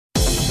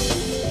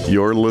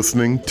You're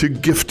listening to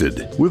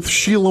Gifted with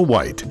Sheila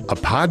White, a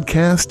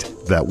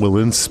podcast that will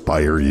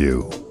inspire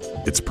you.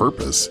 Its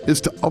purpose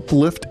is to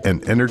uplift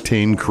and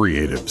entertain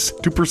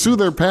creatives to pursue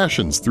their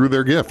passions through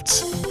their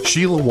gifts.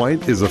 Sheila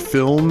White is a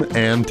film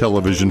and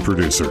television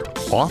producer,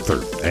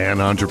 author, and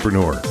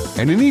entrepreneur.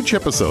 And in each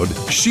episode,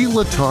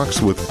 Sheila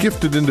talks with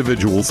gifted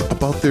individuals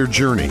about their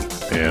journey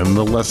and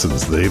the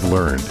lessons they've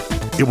learned.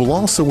 It will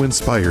also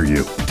inspire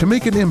you to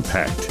make an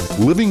impact,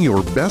 living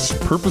your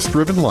best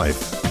purpose-driven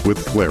life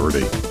with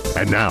clarity.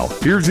 And now,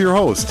 here's your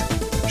host,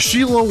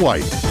 Sheila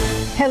White.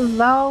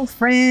 Hello,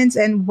 friends,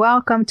 and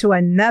welcome to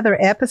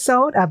another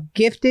episode of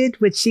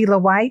Gifted with Sheila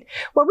White,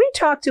 where we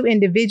talk to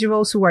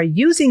individuals who are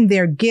using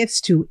their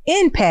gifts to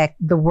impact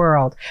the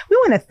world. We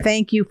want to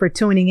thank you for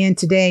tuning in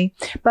today.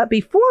 But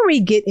before we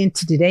get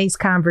into today's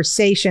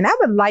conversation, I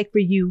would like for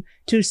you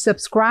to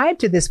subscribe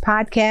to this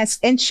podcast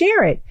and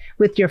share it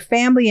with your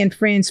family and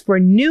friends for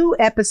new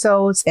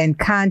episodes and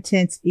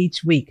contents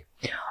each week.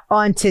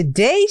 On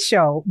today's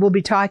show, we'll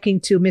be talking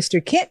to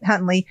Mr. Kent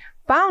Hunley,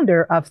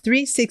 founder of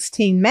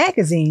 316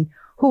 Magazine,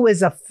 who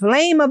is a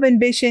flame of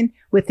ambition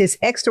with his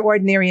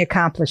extraordinary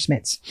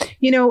accomplishments.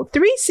 You know,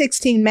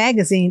 316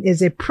 Magazine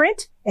is a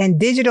print and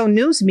digital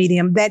news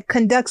medium that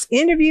conducts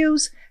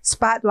interviews,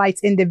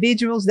 spotlights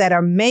individuals that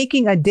are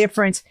making a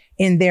difference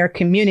in their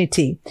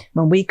community.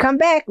 When we come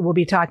back, we'll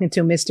be talking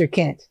to Mr.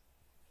 Kent.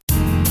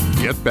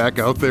 Get back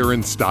out there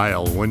in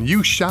style when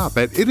you shop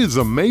at It Is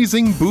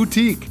Amazing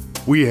Boutique.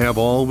 We have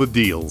all the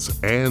deals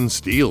and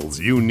steals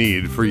you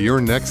need for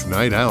your next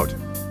night out.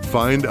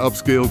 Find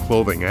upscale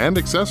clothing and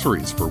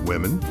accessories for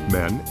women,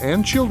 men,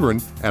 and children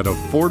at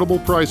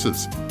affordable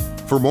prices.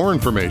 For more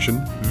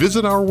information,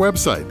 visit our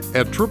website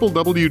at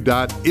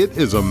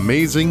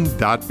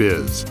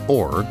www.itisamazing.biz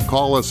or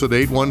call us at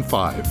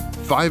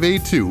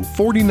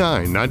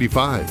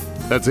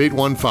 815-582-4995. That's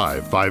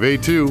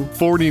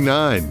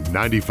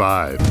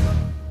 815-582-4995.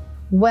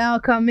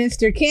 Welcome,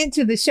 Mr. Kent,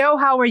 to the show.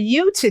 How are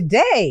you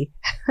today?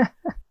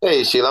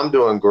 Hey, Sheila, I'm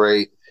doing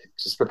great.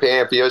 Just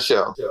preparing for your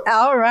show.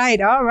 All right.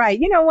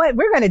 You know what?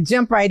 We're going to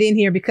jump right in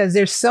here because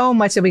there's so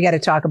much that we got to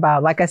talk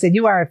about. Like I said,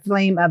 you are a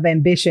flame of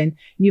ambition.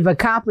 You've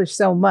accomplished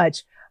so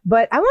much.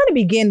 But I want to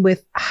begin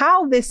with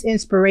how this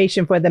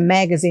inspiration for the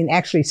magazine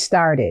actually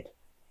started.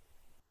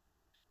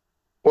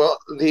 Well,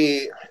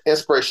 the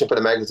inspiration for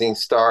the magazine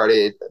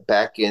started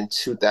back in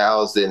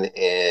 2000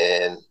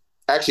 and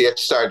actually it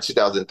started in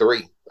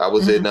 2003. I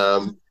was in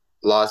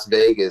Las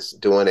Vegas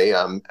doing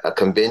a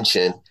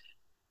convention,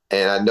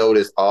 and I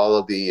noticed all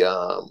of the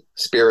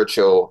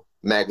spiritual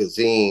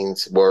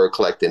magazines were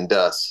collecting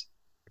dust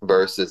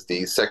versus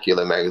the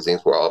secular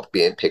magazines were all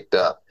being picked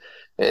up.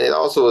 And it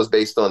also was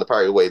based on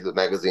probably the way the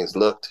magazines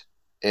looked.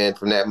 And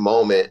from that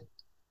moment,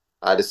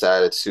 I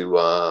decided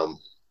to,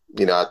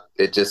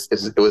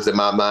 it was in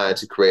my mind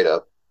to create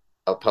a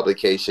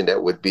publication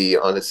that would be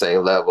on the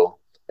same level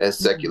as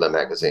secular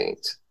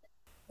magazines.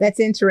 That's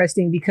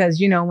interesting because,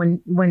 you know, when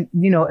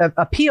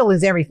appeal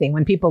is everything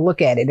when people look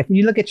at it. If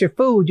you look at your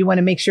food, you want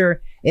to make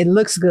sure it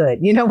looks good.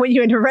 You know, when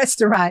you're in a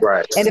restaurant,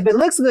 right. And if it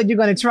looks good, you're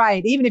going to try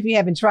it, even if you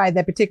haven't tried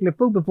that particular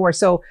food before.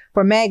 So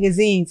for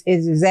magazines,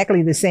 it's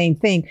exactly the same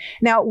thing.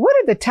 Now, what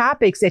are the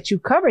topics that you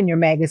cover in your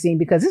magazine?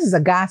 Because this is a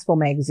gospel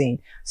magazine.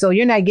 So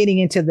you're not getting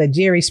into the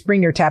Jerry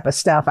Springer type of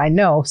stuff, I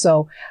know.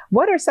 So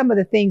what are some of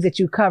the things that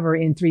you cover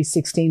in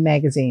 316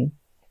 Magazine?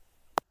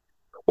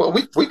 Well,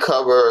 we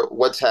cover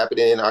what's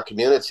happening in our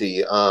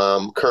community,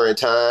 current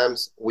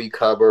times. We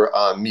cover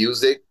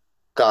music,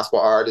 gospel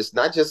artists,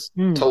 not just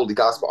totally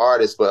gospel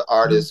artists, but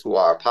artists who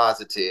are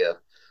positive.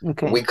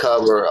 Okay. We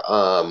cover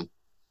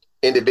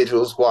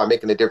individuals who are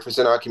making a difference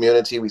in our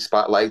community. We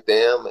spotlight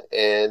them.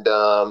 And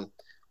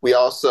we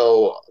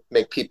also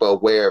make people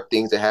aware of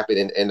things that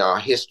happened in our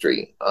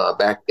history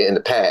back in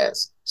the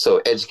past.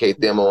 So educate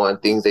them on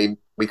things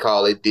we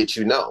call it, did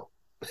you know?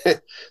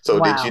 So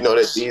wow. Did you know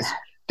that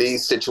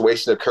these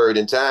situations occurred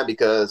in time?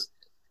 Because,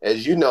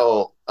 as you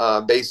know,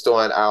 based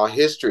on our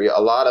history, a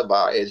lot of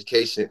our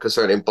education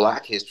concerning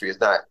Black history is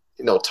not,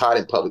 taught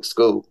in public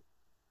school.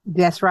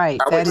 That's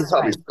right. I went to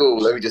public school.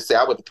 Let me just say,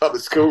 I went to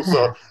public school,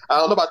 so I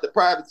don't know about the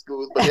private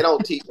schools, but they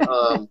don't teach.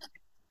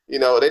 They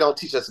don't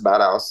teach us about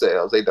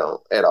ourselves. They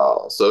don't at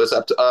all. So it's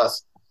up to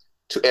us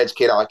to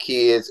educate our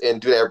kids and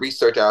do that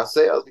research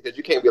ourselves, because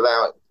you can't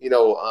rely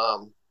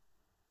on,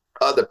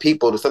 other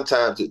people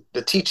to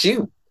teach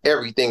you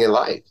everything in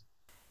life.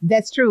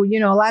 That's true. You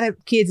know, a lot of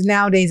kids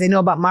nowadays, they know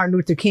about Martin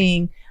Luther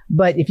King,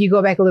 but if you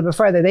go back a little bit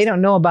further, they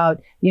don't know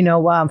about,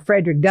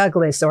 Frederick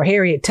Douglass or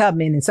Harriet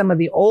Tubman and some of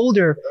the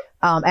older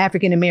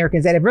African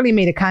Americans that have really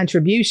made a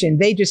contribution.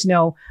 They just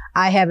know,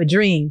 I have a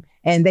dream,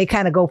 and they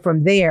kind of go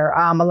from there.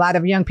 A lot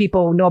of young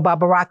people know about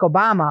Barack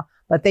Obama,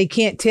 but they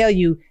can't tell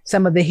you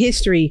some of the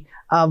history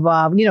of,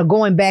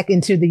 going back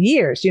into the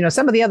years,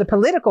 some of the other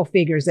political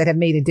figures that have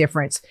made a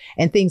difference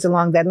and things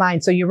along that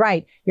line. So you're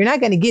right. You're not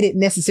going to get it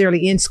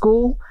necessarily in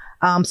school.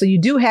 So you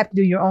do have to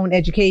do your own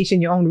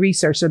education, your own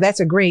research. So that's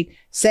a great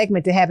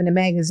segment to have in a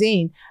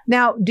magazine.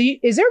 Now,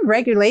 is there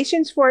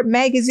regulations for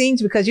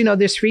magazines? Because,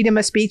 there's freedom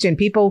of speech and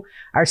people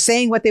are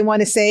saying what they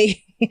want to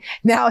say,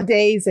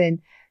 nowadays. And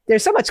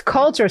there's so much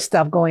culture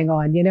stuff going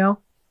on, you know?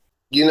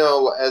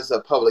 As a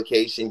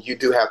publication, you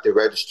do have to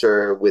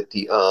register with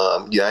the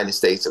United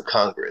States of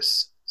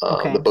Congress,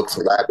 Okay. the Books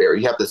and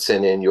Library. You have to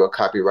send in your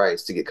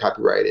copyrights to get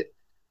copyrighted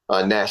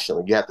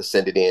nationally. You have to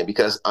send it in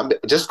because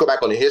just go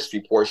back on the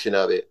history portion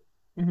of it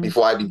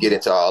before I even get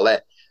into all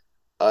that.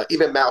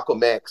 Even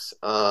Malcolm X,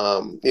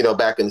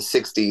 back in the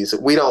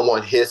 60s, we don't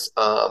want his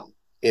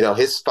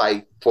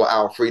fight for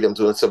our freedoms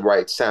and civil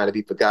rights time to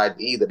be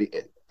forgotten either.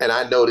 And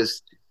I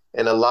noticed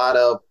in a lot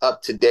of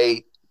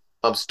up-to-date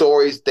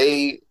stories,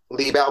 they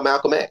leave out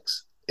Malcolm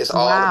X. It's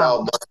all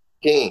about Martin Luther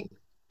King.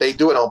 They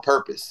do it on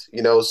purpose,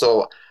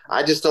 so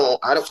I just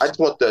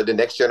want the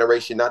next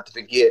generation not to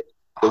forget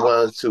the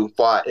ones who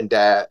fought and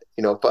died,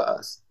 for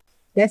us.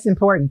 That's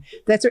important.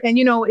 And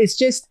it's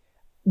just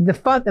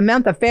the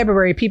month of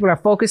February, people are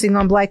focusing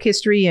on Black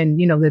history and,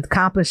 the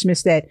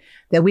accomplishments that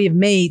we have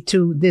made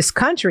to this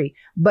country.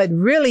 But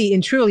really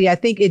and truly, I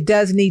think it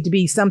does need to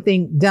be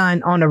something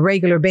done on a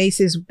regular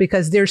basis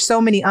because there's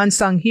so many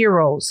unsung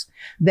heroes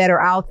that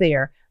are out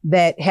there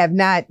that have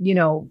not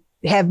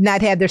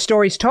had their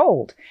stories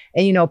told.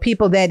 And,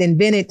 people that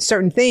invented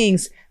certain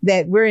things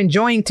that we're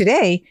enjoying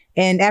today,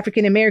 and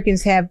African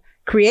Americans have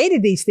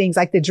created these things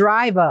like the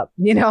drive up.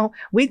 We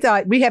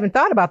haven't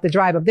thought about the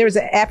drive up. There was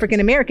an African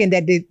American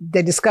that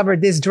discovered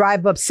this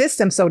drive up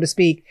system, so to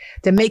speak,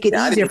 to make it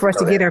easier for us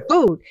to get our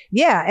food.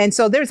 Yeah. And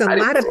so there's a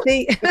lot of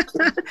things.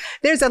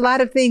 There's a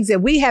lot of things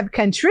that we have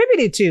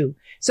contributed to.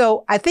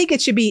 So I think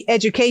it should be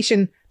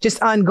education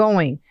just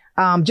ongoing.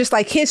 Just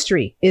like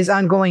history is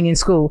ongoing in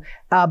school.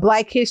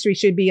 Black history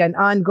should be an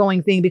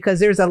ongoing thing because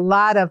there's a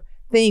lot of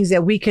things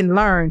that we can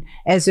learn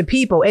as a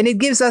people. And it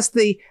gives us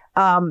the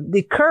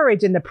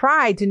courage and the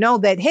pride to know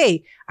that,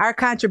 hey, our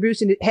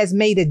contribution has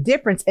made a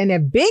difference and a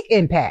big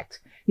impact,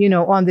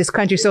 on this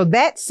country. So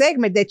that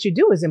segment that you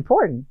do is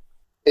important.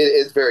 It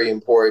is very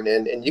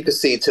important. And you can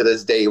see to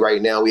this day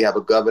right now, we have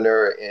a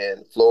governor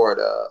in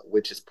Florida,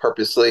 which is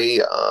purposely,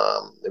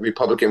 the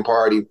Republican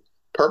Party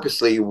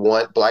purposely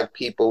want Black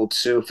people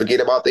to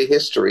forget about their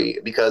history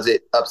because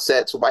it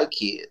upsets white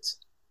kids.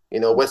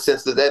 What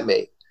sense does that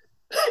make?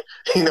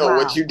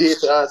 What you did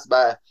to us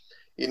by,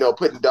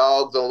 putting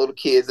dogs on little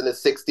kids in the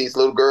 60s,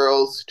 little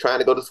girls trying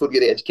to go to school to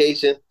get an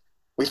education.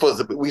 We supposed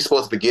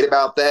to forget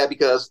about that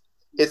because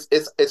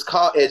it's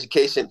called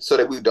education so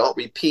that we don't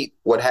repeat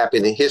what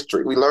happened in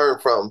history. We learn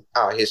from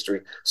our history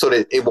so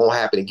that it won't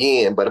happen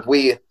again. But if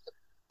we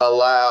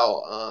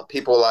allow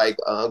people like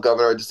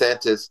Governor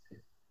DeSantis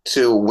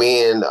to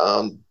win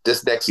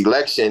this next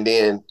election,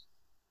 then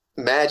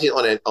imagine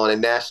on a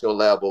national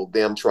level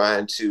them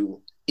trying to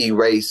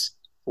erase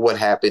what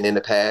happened in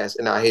the past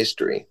in our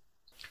history.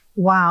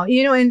 Wow.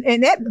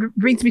 And that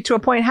brings me to a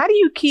point. How do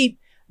you keep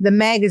the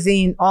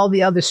magazine, all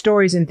the other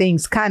stories and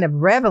things kind of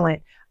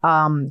relevant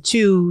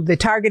to the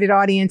targeted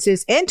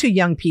audiences and to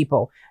young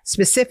people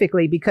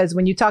specifically? Because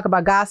when you talk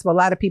about gospel, a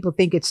lot of people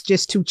think it's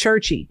just too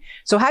churchy.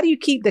 So how do you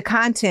keep the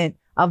content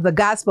of the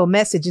gospel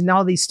message and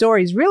all these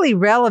stories really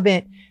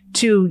relevant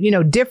to,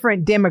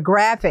 different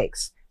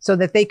demographics so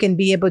that they can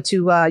be able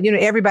to,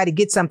 everybody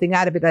get something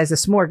out of it as a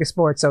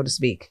smorgasbord, so to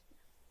speak?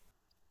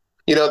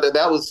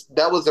 That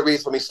was the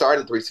reason for me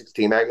starting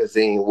 316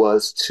 magazine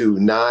was to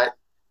not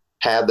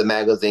have the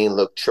magazine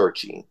look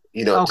churchy,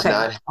 to not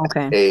have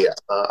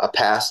a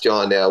pastor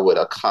on there with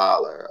a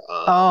collar,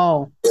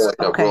 or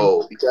a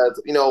robe,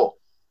 because,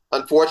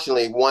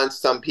 unfortunately, once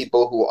some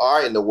people who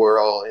are in the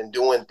world and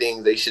doing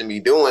things they shouldn't be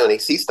doing, they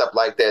see stuff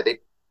like that,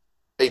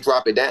 they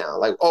drop it down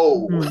like,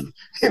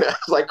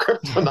 it's like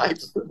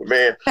kryptonite,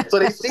 man. So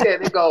they see that,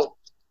 they go,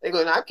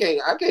 I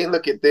can't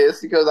look at this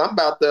because I'm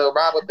about to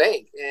rob a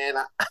bank and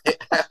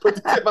I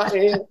put this in my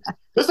hand.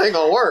 This ain't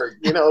gonna work,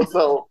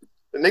 So,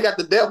 and they got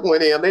the devil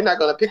in them. They're not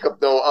gonna pick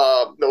up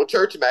no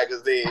church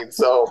magazine.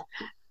 So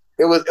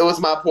it was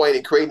my point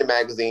in creating the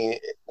magazine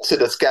to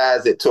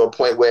disguise it to a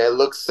point where it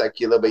looks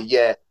secular, but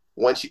yet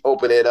once you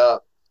open it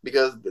up,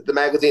 because the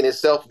magazine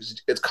itself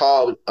it's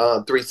called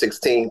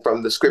 316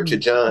 from the scripture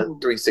John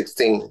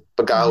 3:16.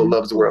 For God who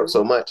loves the world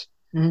so much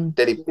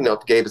that he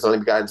gave his only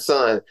begotten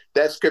son.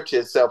 That scripture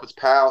itself is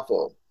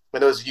powerful.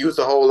 And it was used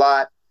a whole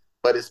lot,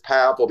 but it's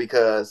powerful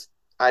because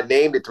I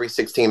named it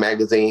 316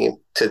 magazine.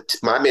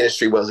 My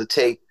ministry was to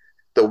take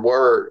the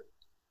word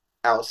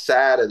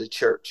outside of the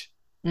church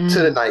to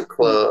the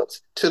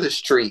nightclubs, to the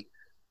street,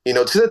 to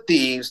the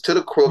thieves, to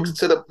the crooks,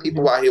 to the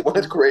people out here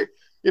wanting to create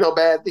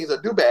bad things or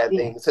do bad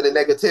things, to the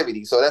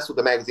negativity. So that's what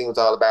the magazine was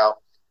all about.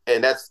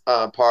 And that's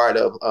part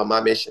of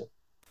my mission.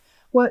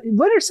 Well,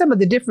 what are some of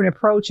the different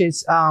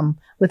approaches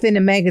within the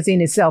magazine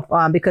itself?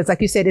 Because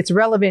like you said, it's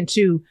relevant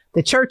to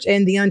the church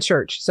and the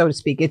unchurched, so to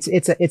speak. It's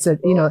a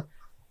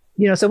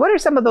so what are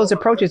some of those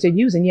approaches you're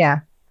using?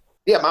 Yeah.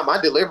 Yeah. My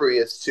delivery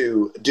is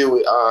to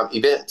do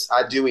events.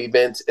 I do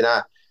events and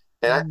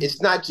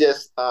it's not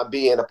just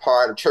being a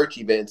part of church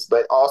events,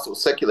 but also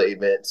secular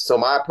events. So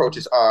my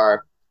approaches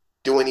are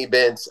doing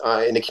events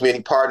in the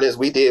community partners.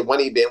 We did one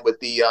event with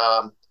the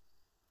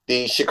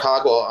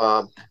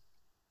Chicago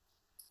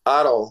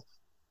Auto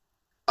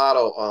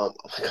auto,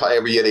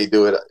 every year they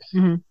do it.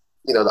 Hmm.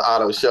 The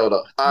auto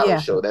Yeah.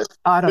 show. That's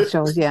Auto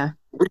shows. Yeah.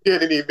 we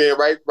did an event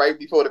right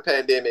before the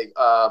pandemic,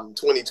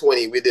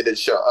 2020. We did a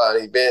show,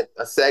 an event,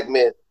 a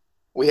segment.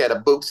 We had a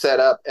booth set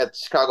up at the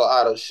Chicago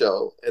Auto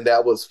Show, and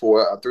that was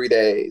for 3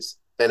 days,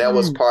 and that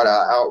was Mm. part of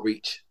our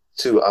outreach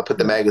to put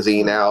the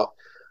magazine out.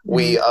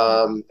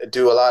 Mm-hmm. We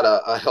do a lot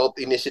of health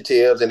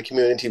initiatives in the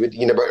community with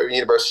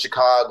University of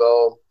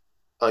Chicago,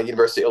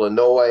 University of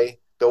Illinois.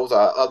 Those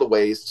are other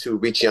ways to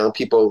reach young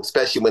people,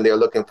 especially when they're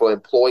looking for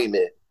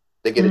employment.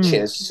 They get a Mm.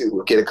 chance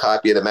to get a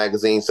copy of the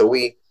magazine. So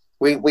we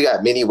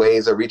got many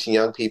ways of reaching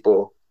young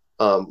people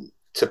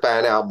to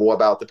find out more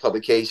about the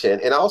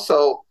publication. And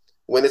also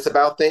when it's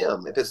about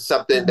them, if it's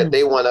something that Mm-hmm.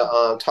 they want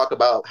to talk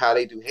about how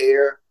they do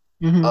hair,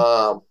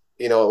 Mm-hmm.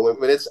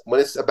 when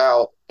it's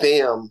about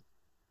them,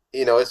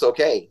 it's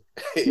okay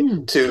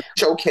Mm. to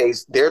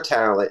showcase their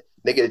talent.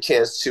 They get a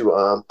chance to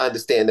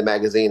understand the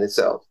magazine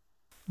itself.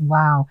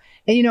 Wow.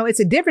 And it's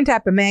a different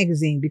type of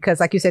magazine because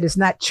like you said, it's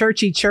not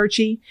churchy.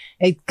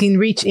 It can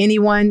reach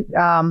anyone,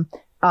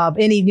 of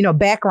any,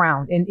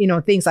 background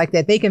and, things like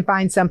that. They can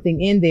find something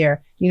in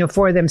there,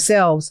 for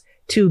themselves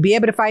to be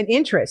able to find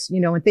interest,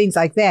 and things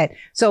like that.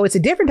 So it's a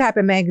different type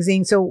of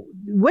magazine. So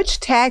which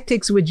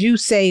tactics would you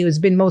say has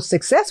been most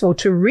successful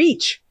to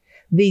reach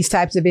these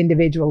types of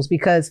individuals?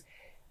 Because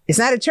it's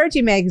not a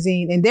churchy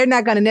magazine and they're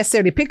not going to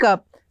necessarily pick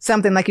up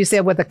something like you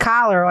said with a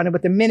collar on it,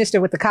 with the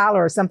minister with the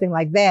collar or something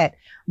like that.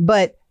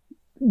 But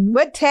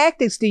what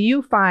tactics do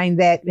you find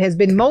that has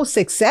been most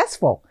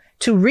successful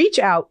to reach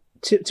out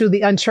to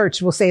the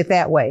unchurched? We'll say it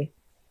that way.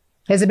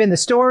 Has it been the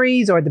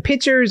stories or the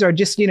pictures or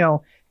just,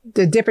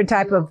 the different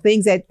type of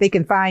things that they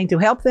can find to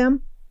help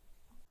them?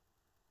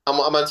 I'm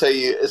going to tell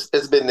you,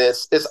 it's been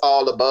it's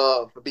all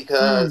above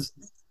because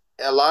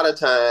a lot of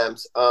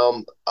times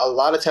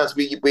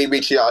we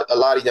reach out a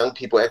lot of young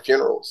people at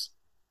funerals,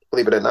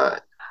 believe it or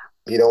not.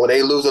 When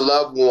they lose a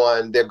loved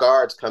one, their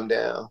guards come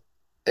down.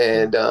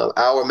 And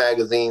our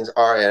magazines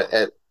are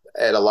at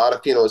a lot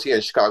of funerals here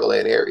in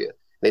Chicagoland area.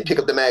 They pick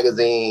up the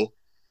magazine,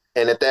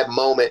 and at that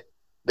moment,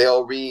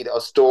 they'll read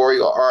a story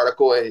or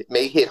article, and it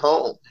may hit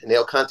home. And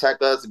they'll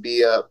contact us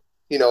via,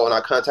 on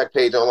our contact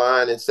page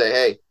online and say,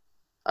 hey,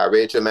 I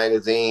read your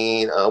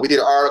magazine. We did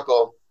an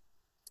article.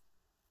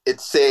 It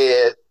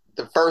said,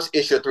 the first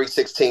issue of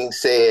 316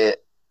 said,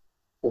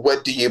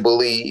 what do you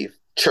believe,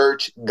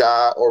 church,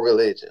 God, or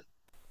religion?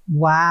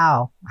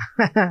 Wow.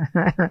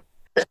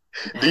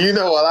 Do you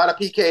know a lot of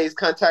PKs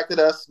contacted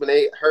us when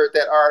they heard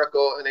that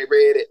article and they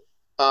read it?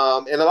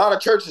 And a lot of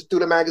churches threw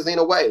the magazine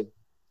away.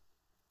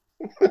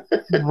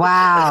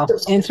 Wow.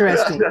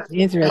 Interesting. No,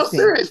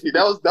 seriously,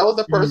 that was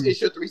the first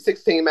issue of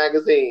 316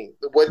 magazine.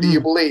 What do you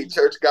believe,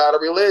 church, God,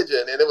 or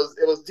religion? And it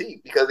was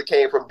deep because it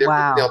came from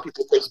different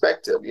people's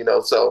perspective.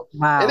 So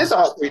and it's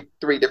all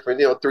three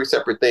different, three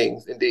separate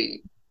things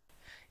indeed.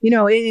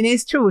 And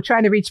it's true.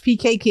 Trying to reach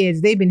PK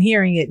kids, they've been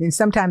hearing it. And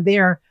sometimes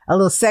they're a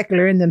little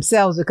secular in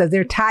themselves because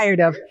they're tired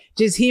of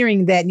just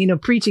hearing that,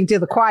 preaching to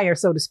the choir,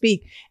 so to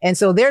speak. And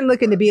so they're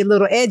looking to be a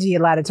little edgy a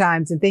lot of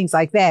times and things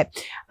like that.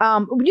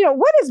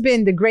 What has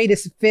been the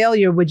greatest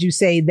failure, would you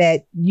say,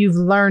 that you've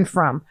learned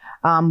from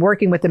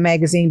working with the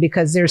magazine?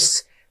 Because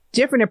there's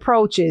different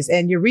approaches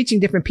and you're reaching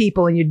different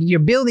people and you're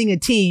building a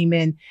team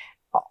and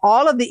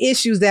all of the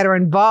issues that are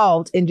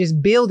involved in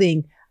just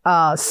building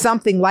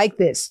something like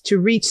this to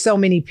reach so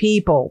many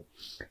people.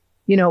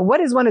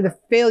 What is one of the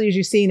failures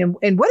you've seen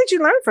and what did you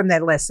learn from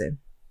that lesson?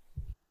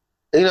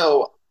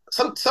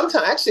 Sometimes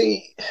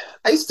actually,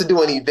 I used to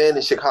do an event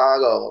in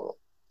Chicago.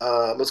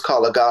 It was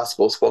called a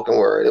gospel spoken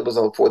word. It was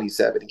on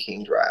 47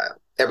 King Drive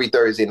every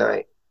Thursday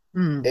night.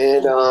 And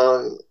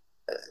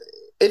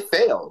it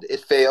failed.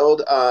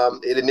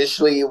 It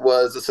initially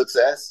was a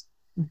success.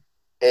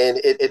 And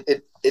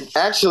it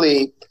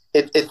actually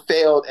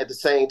failed at the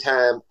same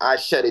time. I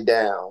shut it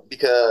down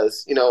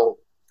because,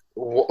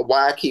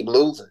 why I keep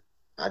losing?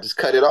 I just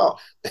cut it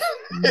off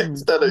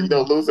instead of,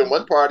 losing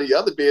one part of the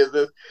other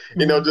business,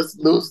 just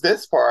lose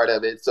this part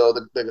of it. So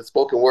the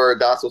spoken word,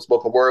 gospel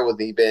spoken word was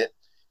the event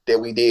that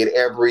we did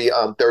every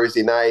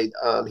Thursday night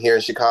here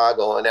in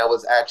Chicago. And that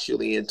was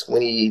actually in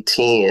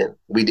 2010.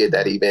 We did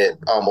that event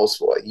almost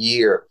for a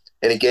year.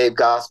 And it gave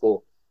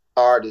gospel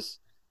artists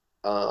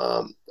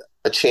a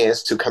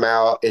chance to come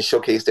out and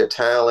showcase their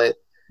talent.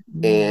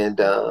 And,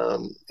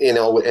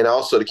 and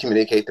also to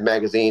communicate the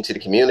magazine to the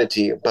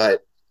community.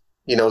 But,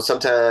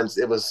 sometimes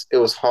it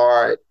was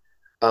hard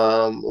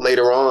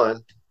later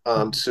on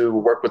to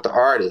work with the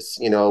artists,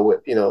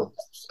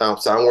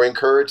 some were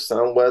encouraged,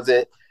 some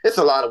wasn't. It's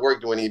a lot of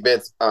work doing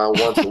events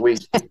once a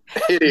week.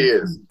 It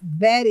is.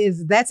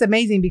 That's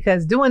amazing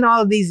because doing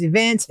all of these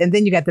events and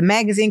then you got the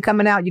magazine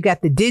coming out, you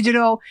got the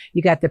digital,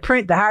 you got the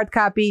print, the hard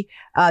copy,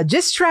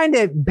 just trying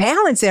to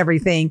balance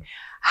everything.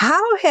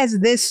 How has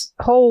this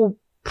whole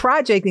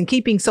project and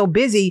keeping so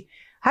busy,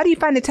 how do you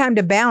find the time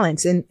to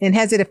balance and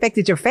has it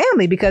affected your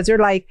family? Because they're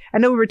like, I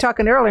know we were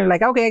talking earlier,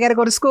 like, okay, I got to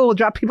go to school,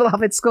 drop people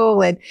off at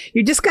school and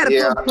you just got a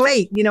full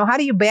plate. How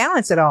do you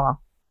balance it all?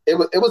 It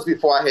was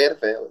before I had a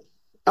family.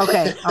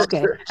 Okay.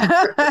 Okay.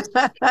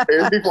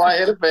 It was before I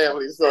had a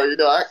family, so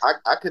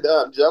I could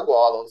juggle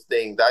all those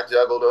things. I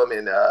juggled them,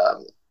 and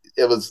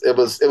it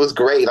was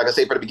great. Like I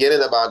say, for the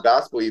beginning of our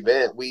gospel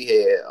event, we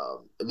had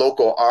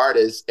local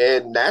artists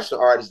and national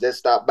artists that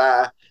stopped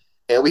by,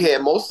 and we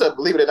had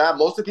believe it or not,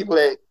 most of the people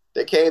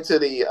that came to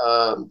the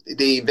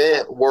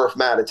event were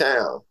from out of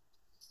town,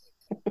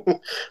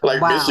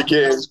 like Wow.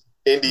 Michigan,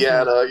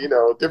 Indiana,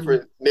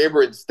 different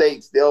neighboring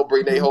states. They'll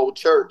bring their whole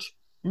church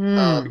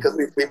because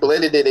we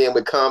blended it in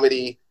with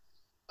comedy,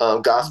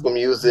 gospel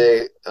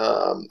music.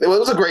 It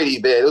was a great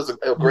event. It was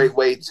a great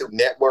way to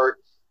network.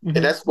 And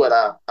that's what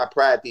I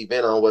pride the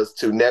event on, was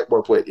to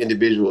network with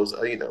individuals.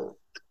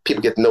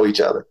 People get to know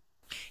each other.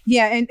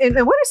 Yeah. And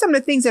what are some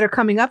of the things that are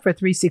coming up for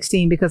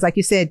 316? Because like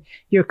you said,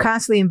 you're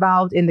constantly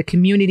involved in the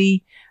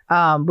community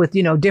with,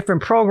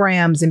 different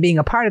programs and being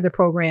a part of the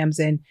programs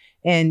and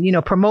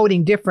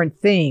promoting different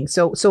things.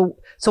 So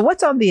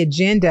what's on the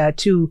agenda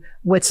to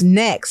what's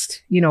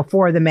next,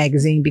 for the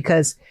magazine?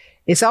 Because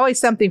it's always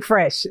something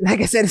fresh.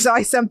 Like I said, it's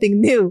always something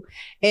new.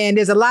 And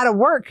there's a lot of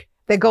work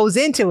that goes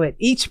into it.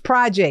 Each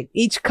project,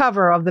 each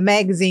cover of the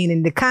magazine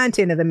and the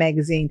content of the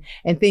magazine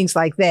and things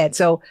like that.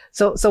 So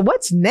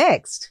what's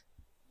next?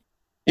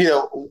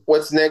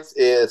 What's next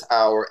is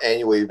our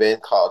annual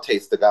event called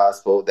Taste the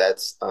Gospel.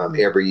 That's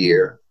every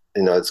year.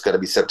 It's going to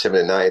be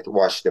September 9th,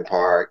 Washington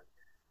Park,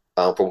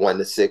 from 1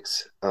 to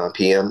 6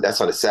 p.m.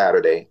 That's on a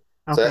Saturday.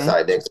 Okay. So that's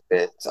our next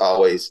event. It's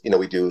always,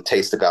 we do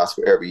Taste the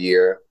Gospel every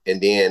year.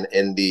 And then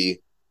in the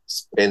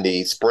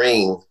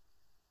spring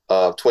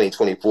of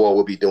 2024,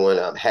 we'll be doing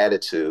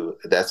Hatitude.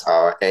 That's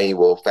our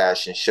annual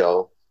fashion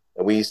show.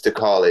 And we used to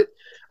call it,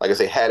 like I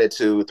say,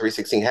 Hatitude,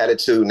 316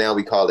 Hatitude. Now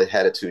we call it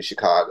Hatitude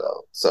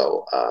Chicago.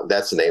 So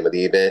that's the name of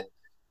the event.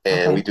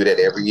 And we do that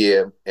every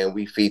year. And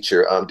we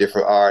feature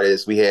different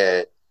artists. We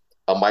had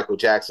a Michael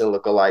Jackson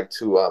lookalike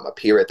to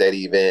appear at that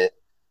event.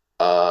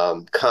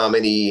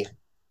 Comedy,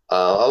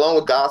 along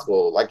with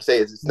gospel. Like I say,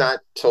 it's not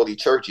totally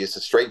churchy. It's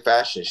a straight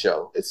fashion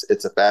show.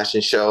 It's a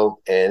fashion show,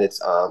 and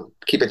it's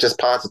keep it just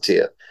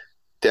positive.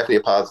 Definitely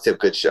a positive,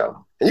 good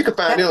show. And you can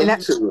find it on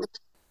YouTube.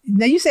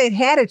 Now you said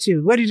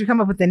Hatitude. Where did you come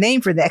up with the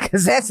name for that?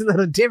 Because that's a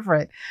little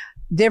different,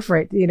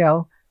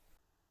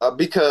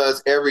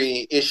 Because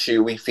every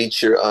issue we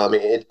feature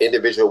an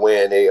individual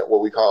wearing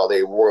what we call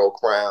a royal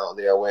crown.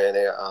 They're wearing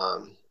their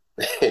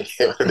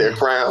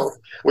crown,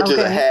 which is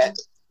a hat.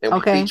 And we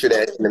feature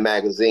that in the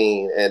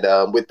magazine.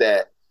 And with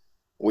that,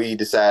 we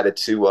decided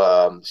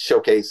to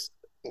showcase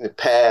the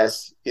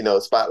past,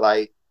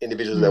 spotlight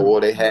individuals that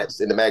wore their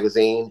hats in the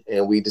magazine.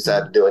 And we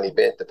decided to do an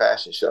event, the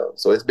fashion show.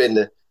 So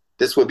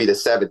this would be the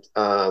 7th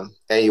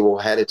annual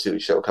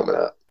Hatitude show coming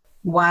up.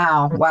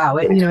 Wow.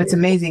 It's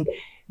amazing.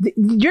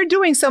 You're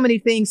doing so many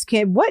things,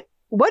 Kent.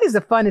 What is the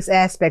funnest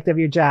aspect of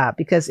your job?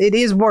 Because it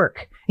is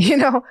work,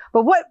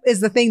 but what is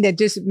the thing that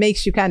just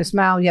makes you kind of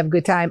smile and you have a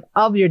good time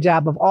of your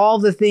job, of all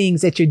the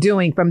things that you're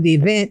doing, from the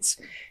events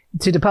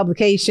to the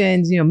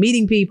publications,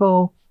 meeting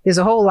people? There's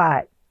a whole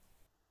lot.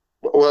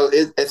 Well,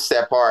 it's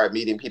that part,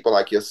 meeting people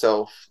like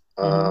yourself,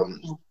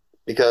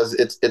 because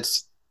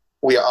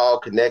we are all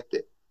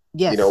connected.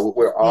 Yes.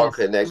 We're all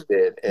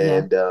connected,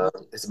 and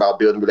it's about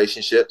building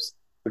relationships.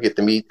 We get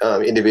to meet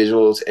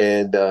individuals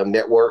and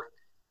network.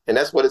 And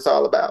that's what it's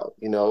all about,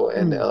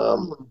 and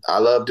I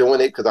love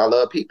doing it because I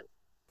love people.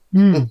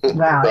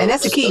 Wow. And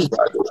that's the key.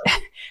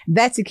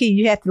 That's the key.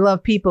 You have to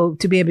love people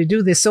to be able to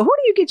do this. So who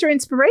do you get your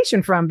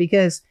inspiration from?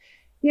 Because,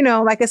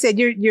 like I said,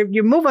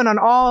 you're moving on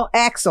all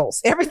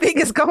axles. Everything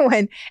is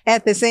going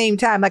at the same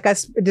time. Like I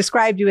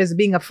described you as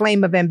being a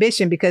flame of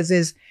ambition, because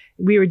as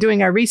we were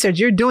doing our research,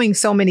 you're doing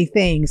so many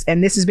things,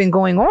 and this has been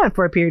going on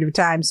for a period of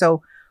time.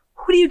 So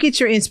who do you get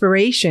your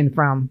inspiration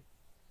from?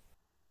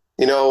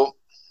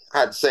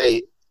 I'd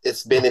say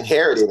it's been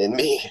inherited in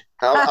me.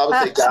 I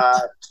would say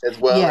God, as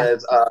well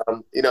as,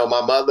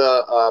 my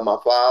mother, my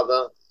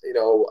father.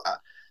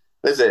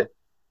 Listen,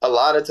 a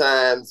lot of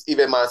times,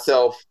 even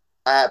myself,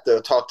 I have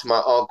to talk to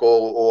my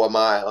uncle or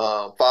my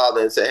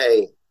father and say,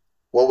 hey,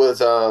 what was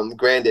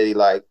granddaddy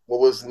like?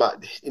 What was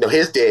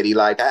his daddy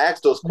like? I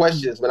asked those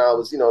questions when I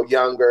was,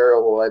 younger,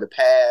 or in the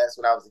past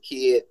when I was a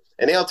kid,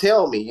 and they'll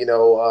tell me,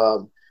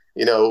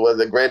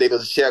 whether granddaddy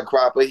was a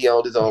sharecropper, he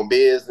owned his own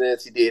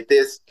business, he did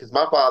this. Because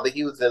my father,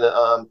 he was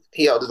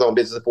he owned his own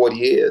business for 40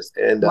 years.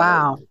 And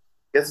wow.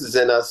 I guess it's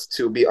in us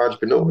to be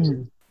entrepreneurs.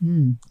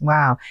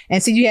 Wow.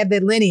 And so you have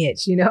that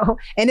lineage,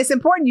 and it's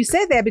important you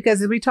said that,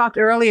 because as we talked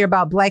earlier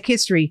about Black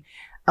history,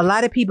 a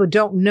lot of people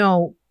don't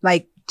know,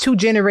 like 2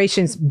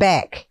 generations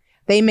back.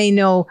 They may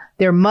know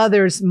their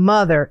mother's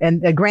mother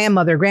and a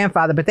grandmother,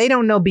 grandfather, but they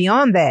don't know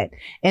beyond that.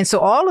 And so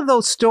all of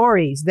those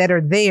stories that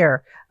are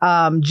there,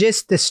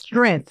 just the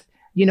strength,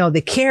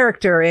 the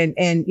character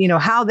and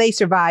how they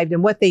survived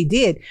and what they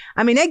did.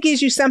 I mean, that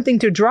gives you something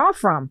to draw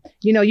from.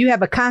 You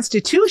have a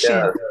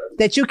constitution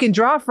that you can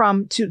draw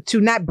from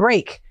to not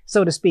break,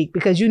 so to speak,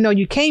 because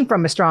you came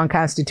from a strong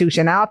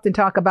constitution. I often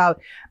talk about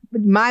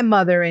my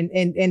mother and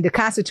the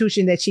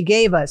constitution that she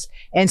gave us.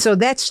 And so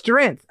that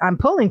strength I'm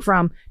pulling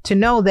from to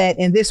know that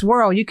in this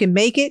world, you can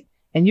make it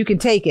and you can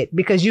take it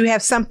because you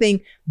have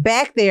something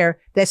back there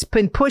that's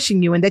been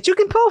pushing you and that you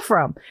can pull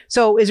from.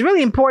 So it's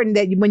really important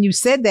that when you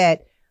said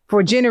that,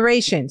 for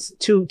generations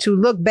to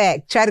look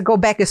back, try to go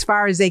back as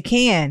far as they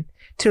can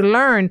to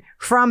learn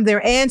from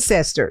their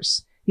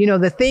ancestors, you know,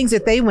 the things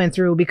that they went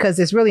through, because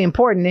it's really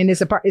important. And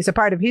it's a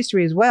part of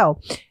history as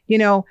well. You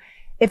know,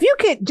 if you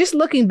could, just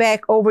looking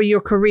back over your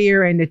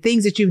career and the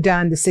things that you've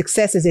done, the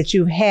successes that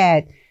you've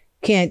had,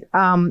 Kent,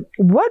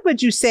 what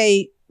would you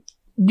say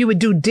you would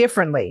do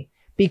differently?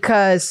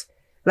 Because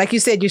like you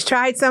said, you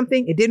tried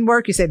something, it didn't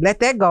work. You said,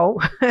 let that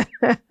go.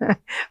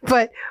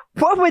 But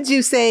what would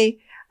you say,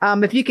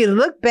 if you could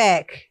look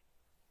back,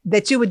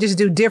 that you would just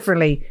do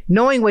differently,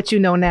 knowing what you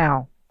know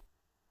now?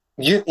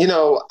 You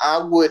know,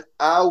 I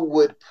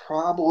would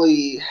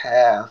probably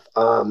have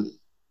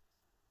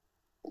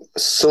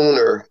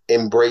sooner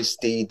embraced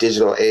the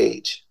digital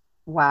age.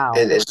 Wow.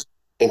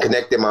 And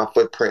connected my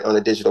footprint on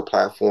a digital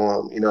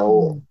platform.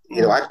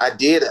 I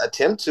did I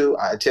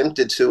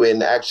attempted to in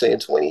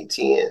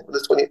 2010, it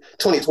was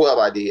 2012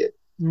 I did.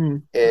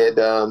 And,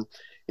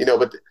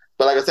 but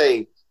like I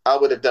say, I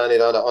would have done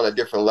it on a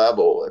different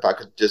level if I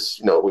could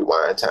just,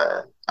 rewind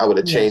time. I would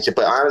have changed it.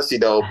 But honestly,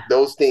 though,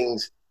 those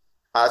things,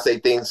 I say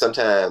things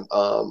sometimes,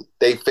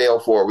 they fail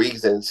for a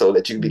reason so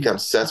that you can become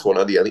successful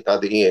on the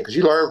other end, because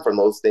you learn from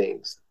those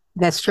things.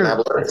 That's true.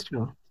 That's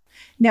true.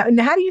 Now,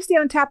 how do you stay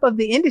on top of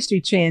the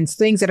industry trends,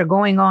 things that are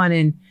going on?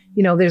 And,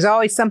 there's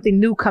always something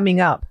new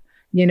coming up,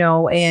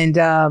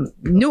 and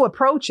new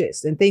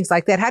approaches and things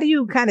like that. How do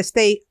you kind of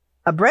stay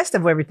abreast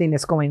of everything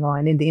that's going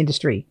on in the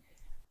industry?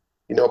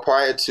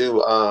 Prior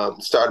to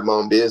starting my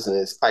own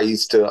business, I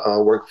used to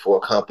work for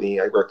a company.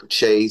 I worked for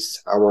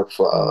Chase. I worked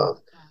for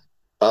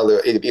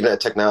even a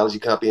technology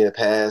company in the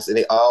past. And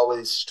they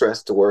always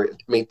stressed the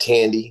word,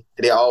 Tandy,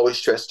 they always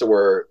stressed the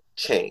word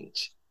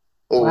change.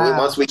 Wow.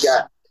 Once we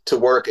got to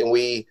work and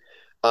we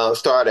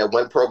started at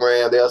one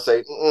program, they'll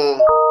say,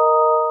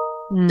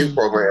 new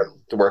program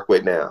to work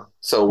with now.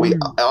 So we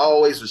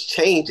always was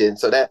changing.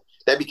 So that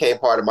became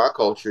part of my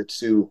culture,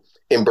 to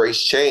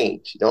embrace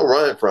change. Don't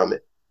run from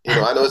it.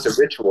 I know it's a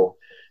ritual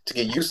to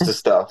get used to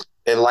stuff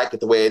and like it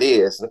the way it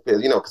is,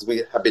 because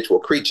we habitual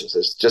creatures.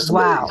 It's just the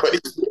way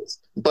it is.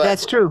 But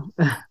that's true.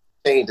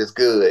 Change is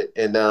good.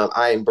 And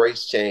I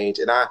embrace change,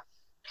 and I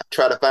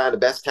try to find the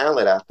best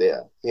talent out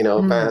there,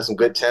 find some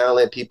good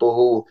talent,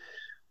 people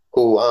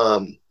who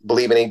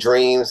believe in their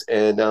dreams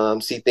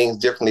and see things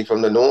differently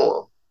from the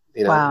norm.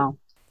 Wow.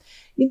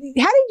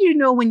 How did you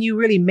know when you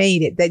really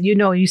made it that,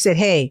 you said,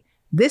 hey,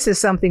 this is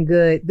something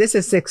good, this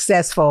is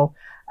successful?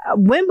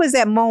 When was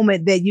that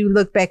moment that you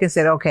looked back and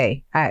said,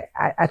 okay,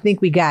 I think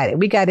we got it.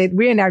 We got it.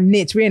 We're in our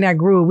niche. We're in our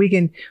groove. We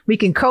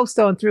can coast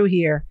on through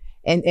here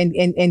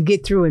and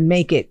get through and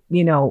make it,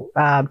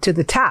 to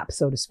the top,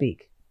 so to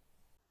speak.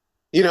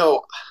 It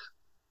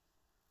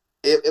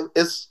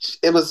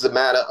was a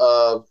matter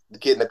of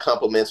getting the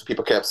compliments.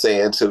 People kept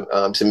saying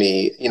to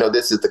me,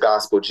 this is the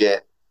gospel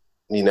jet,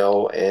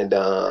 and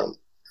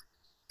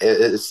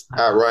it's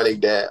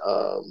ironic that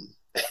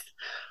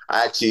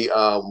I actually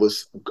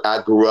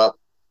I grew up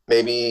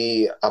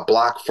maybe a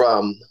block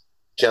from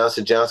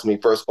Johnson & Johnson when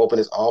he first opened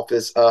his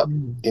office up,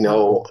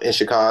 in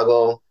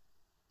Chicago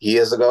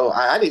years ago.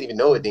 I didn't even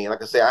know it then.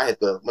 Like I say,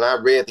 when I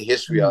read the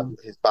history of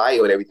his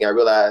bio and everything, I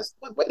realized,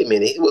 wait a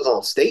minute, it was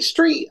on State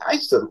Street. I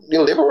used to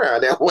live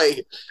around that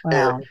way.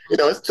 Wow. And,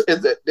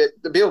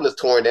 the building is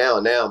torn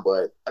down now,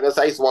 but I guess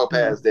I used to walk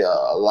past there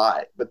a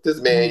lot. But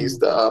this man used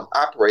to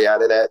operate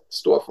out of that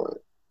storefront,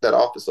 that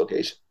office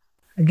location.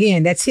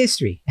 Again, that's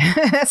history.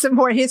 That's some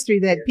more history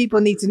that people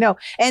need to know.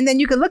 And then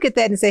you can look at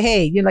that and say,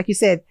 hey, like you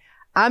said,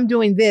 I'm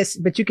doing this,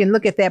 but you can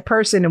look at that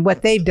person and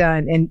what they've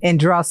done and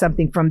draw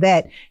something from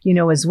that,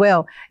 as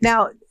well.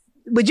 Now,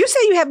 would you say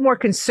you have more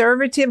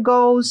conservative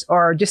goals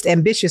or just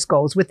ambitious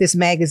goals with this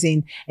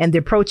magazine and the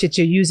approach that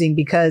you're using?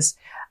 Because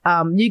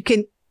you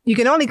can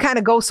only kind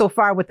of go so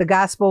far with the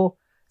gospel,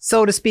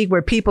 so to speak,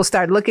 where people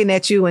start looking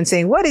at you and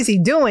saying, what is he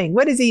doing?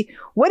 What is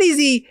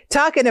he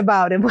talking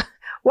about? And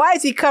why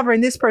is he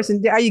covering this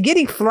person? Are you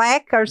getting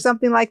flack or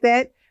something like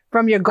that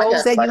from your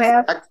goals that you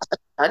have?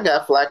 I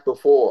got flack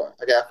before.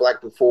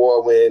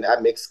 When I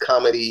mixed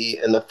comedy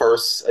in the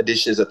first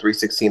editions of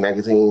 316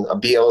 magazine. A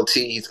BLT,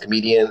 he's a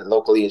comedian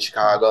locally in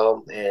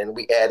Chicago, and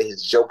we added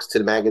his jokes to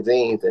the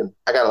magazines, and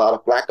I got a lot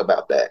of flack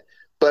about that.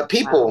 But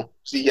people,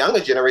 the younger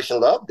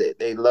generation loved it.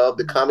 They loved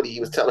the comedy he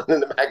was telling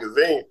in the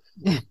magazine.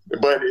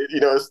 But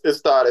it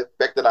started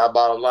affecting our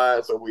bottom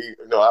line. So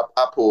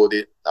I pulled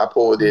it.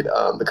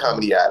 The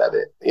comedy out of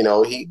it.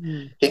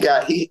 He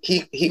got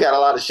a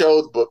lot of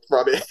shows booked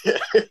from it.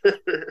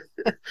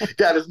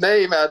 Got his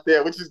name out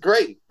there, which is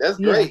great. That's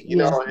great.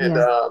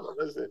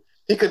 Listen,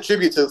 he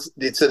contributes to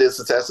the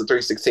success of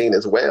 316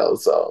 as well.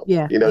 So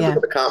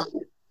the comedy.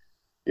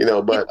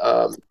 But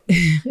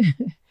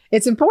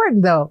it's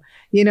important though.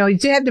 You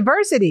have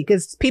diversity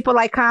because people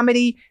like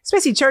comedy,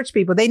 especially church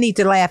people, they need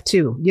to laugh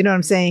too. You know what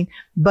I'm saying?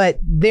 But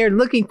they're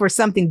looking for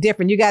something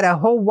different. You got a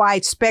whole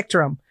wide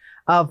spectrum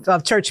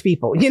of church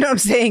people, you know what I'm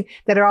saying,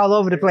 that are all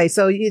over the place.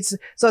 So it's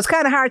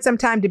kind of hard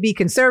sometimes to be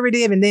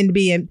conservative and then to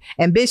be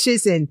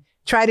ambitious and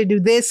try to do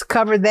this,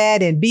 cover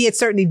that, and be at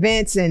certain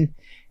events. And,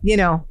 you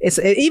know, it's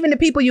even the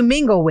people you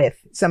mingle with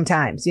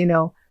sometimes, you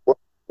know.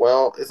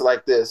 Well, it's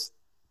like this.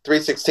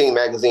 316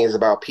 magazine is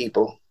about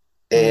people.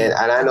 And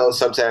I know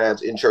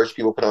sometimes in church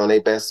people put on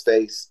their best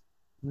face.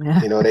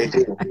 You know, they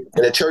do.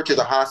 And the church is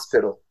a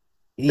hospital.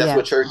 That's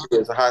what church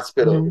is, a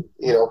hospital,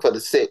 you know, for the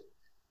sick.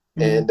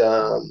 And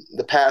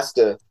the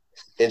pastor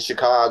in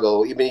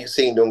Chicago, even you've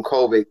seen during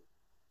COVID,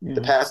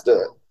 the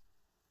pastor,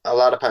 a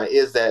lot of times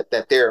is that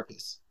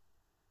therapist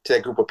to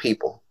that group of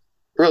people.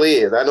 It really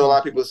is. I know a lot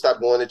of people stop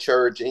going to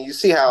church, and you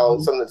see how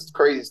some of this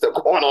crazy stuff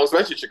going on,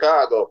 especially in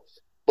Chicago.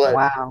 But,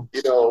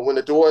 you know, when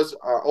the doors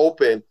are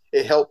open,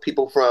 it helps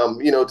people from,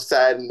 you know,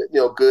 deciding,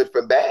 you know, good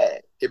from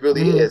bad. It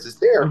really is. It's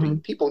therapy.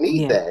 People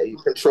need that. You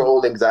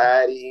control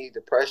anxiety,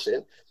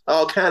 depression,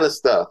 all kind of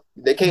stuff.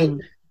 They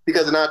can't,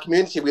 because in our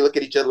community, we look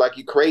at each other like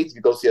you crazy if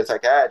you go see a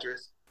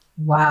psychiatrist.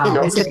 Wow. You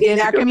know? In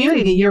our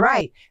community, you're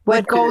right.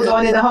 What goes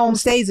on in the home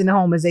stays in the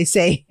home, as they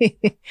say,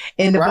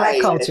 in the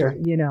Black culture,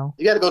 you know.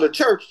 You got to go to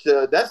church.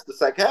 That's the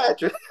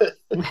psychiatrist.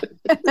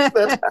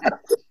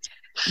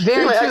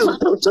 Very true.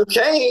 To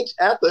change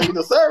after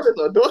the service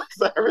or doing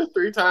service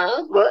 3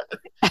 times, but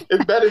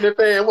it's better than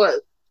paying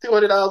what?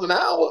 $200 an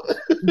hour.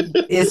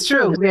 It's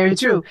true. Very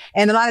true.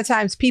 And a lot of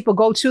times people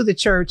go to the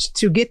church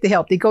to get the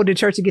help. They go to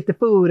church to get the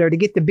food or to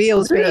get the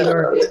bills paid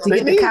or to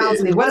get the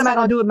counseling. What am I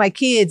going to do with my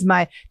kids?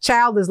 My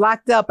child is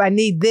locked up. I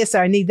need this or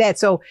I need that.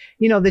 So,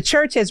 you know, the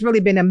church has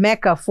really been a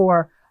mecca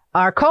for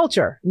our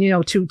culture, you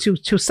know,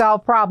 to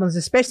solve problems,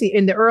 especially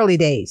in the early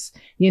days.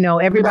 You know,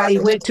 everybody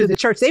went to the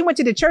church. They went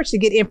to the church to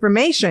get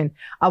information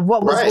of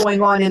what was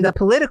going on in the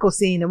political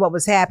scene and what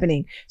was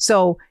happening.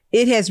 So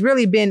it has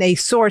really been a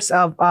source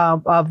of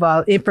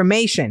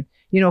information,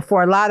 you know,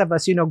 for a lot of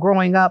us, you know,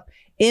 growing up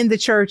in the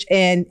church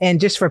and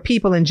just for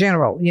people in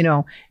general, you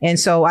know. And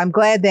so I'm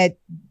glad that,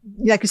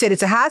 like you said,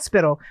 it's a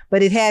hospital,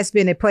 but it has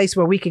been a place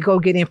where we could go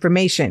get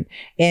information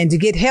and to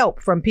get help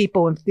from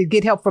people and to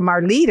get help from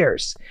our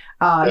leaders,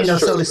 you know,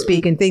 so to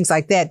speak, and things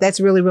like that.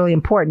 That's really, really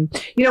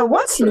important. You know,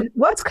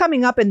 what's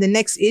coming up in the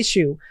next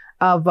issue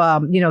of,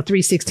 you know,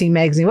 316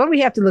 magazine? What do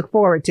we have to look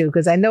forward to?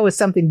 Because I know it's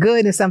something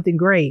good and something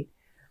great.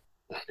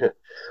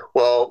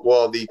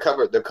 Well, the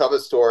cover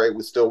story,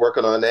 we're still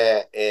working on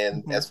that.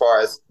 And as far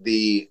as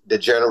the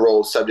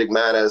general subject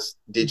matters,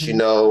 did you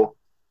know,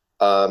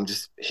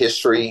 just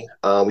history,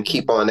 we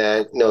keep on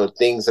that, you know,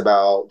 things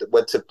about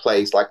what took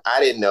place. Like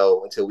I didn't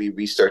know until we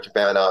researched and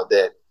found out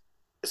that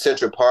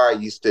Central Park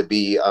used to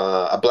be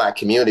a Black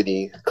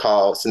community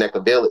called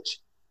Seneca Village.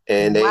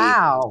 And they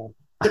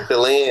took the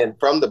land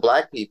from the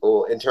Black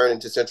people and turned it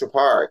into Central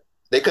Park.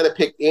 They could have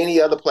picked any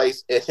other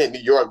place in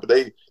New York, but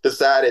they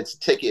decided to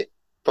take it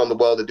from the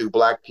well-to-do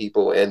Black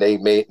people, and they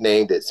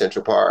named it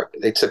Central Park.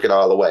 They took it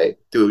all away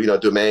through, you know,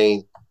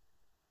 domain,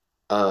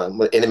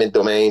 eminent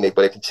domain.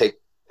 But they can take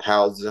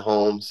houses and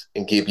homes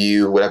and give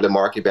you whatever the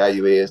market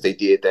value is. They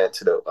did that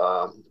to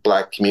the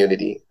Black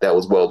community that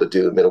was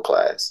well-to-do, middle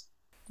class.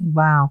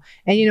 Wow.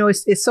 And, you know,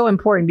 it's so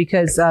important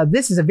because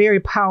this is a very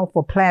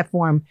powerful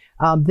platform,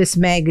 this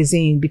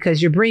magazine,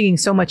 because you're bringing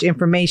so much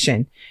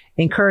information,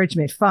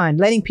 encouragement, fun,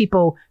 letting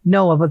people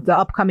know of the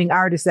upcoming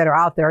artists that are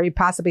out there, or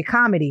possibly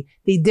comedy,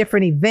 the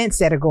different events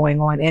that are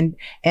going on,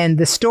 and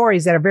the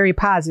stories that are very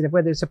positive,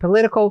 whether it's a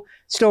political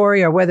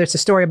story or whether it's a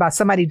story about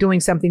somebody doing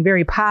something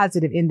very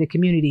positive in the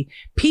community.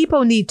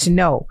 People need to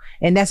know,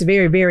 and that's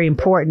very, very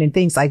important, and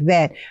things like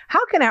that.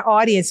 How can our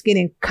audience get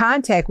in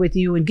contact with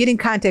you and get in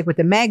contact with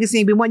the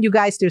magazine? We want you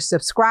guys to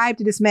subscribe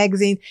to this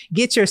magazine,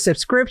 get your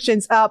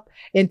subscriptions up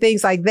and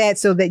things like that,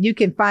 so that you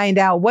can find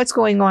out what's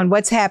going on,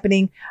 what's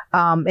happening.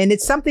 And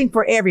it's something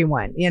for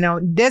everyone. You know,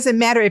 doesn't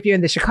matter if you're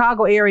in the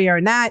Chicago area or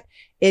not.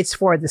 It's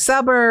for the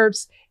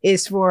suburbs.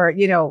 It's for,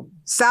 you know,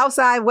 South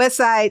Side, West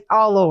Side,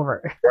 all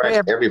over.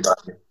 Right,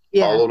 everybody,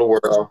 all over the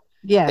world.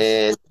 Yeah,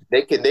 and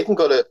they can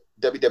go to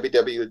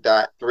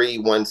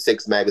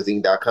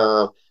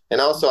www.316magazine.com.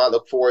 And also, I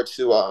look forward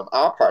to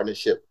our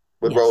partnership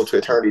with Road to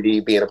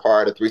Eternity, being a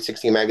part of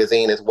 316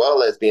 magazine, as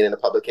well as being in the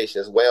publication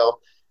as well.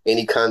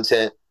 Any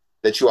content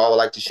that you all would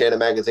like to share in the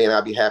magazine,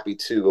 I'll be happy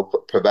to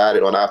provide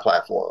it on our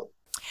platform.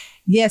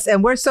 Yes,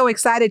 and we're so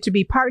excited to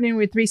be partnering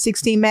with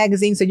 316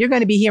 Magazine. So you're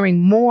going to be hearing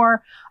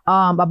more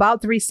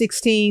about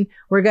 316.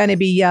 We're going to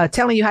be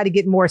telling you how to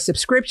get more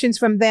subscriptions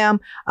from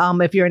them.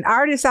 If you're an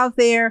artist out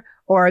there,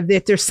 or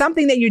if there's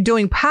something that you're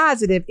doing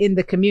positive in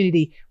the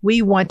community,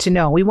 we want to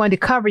know. We want to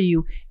cover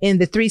you in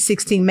the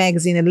 316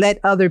 magazine and let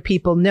other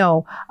people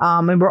know.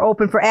 And we're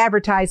open for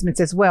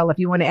advertisements as well. If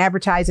you want to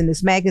advertise in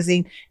this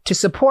magazine to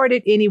support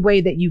it any way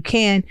that you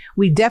can,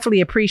 we definitely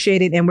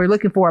appreciate it. And we're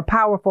looking for a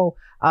powerful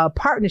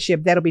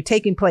partnership that'll be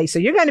taking place. So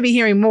you're going to be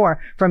hearing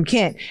more from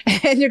Kent,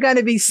 and you're going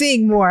to be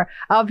seeing more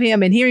of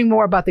him and hearing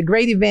more about the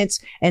great events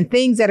and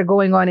things that are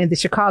going on in the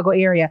Chicago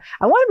area.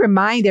 I want to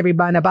remind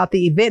everyone about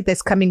the event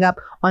that's coming up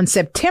on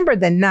September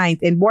the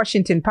 9th in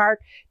Washington Park.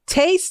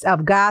 Taste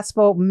of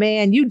Gospel.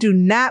 Man, you do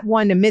not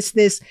want to miss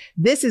this.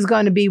 This is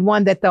going to be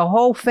one that the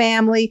whole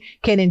family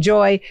can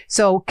enjoy.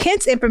 So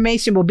Kent's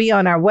information will be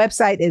on our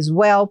website as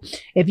well.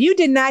 If you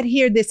did not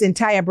hear this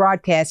entire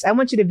broadcast, I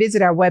want you to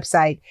visit our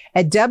website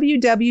at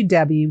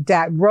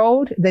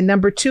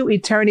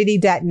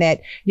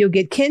www.road2eternity.net. You'll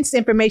get Kent's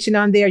information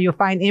on there. You'll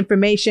find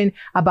information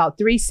about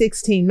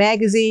 316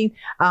 Magazine.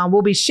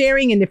 We'll be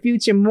sharing in the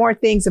future more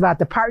things about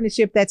the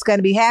partnership that's going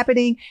to be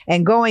happening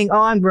and going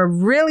on. We're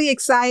really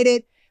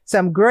excited.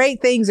 Some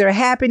great things are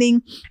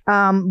happening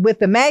with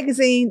the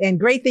magazine, and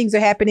great things are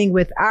happening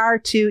with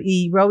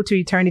R2E, Road to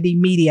Eternity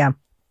Media.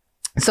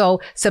 So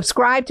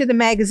subscribe to the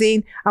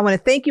magazine. I want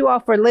to thank you all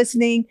for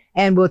listening,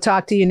 and we'll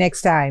talk to you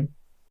next time.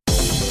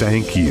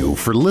 Thank you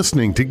for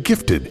listening to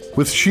Gifted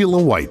with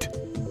Sheila White.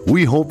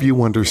 We hope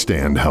you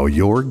understand how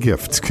your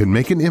gifts can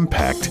make an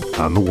impact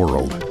on the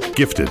world.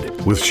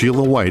 Gifted with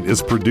Sheila White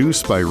is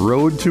produced by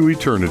Road to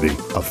Eternity,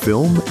 a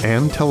film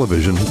and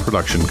television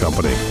production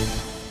company.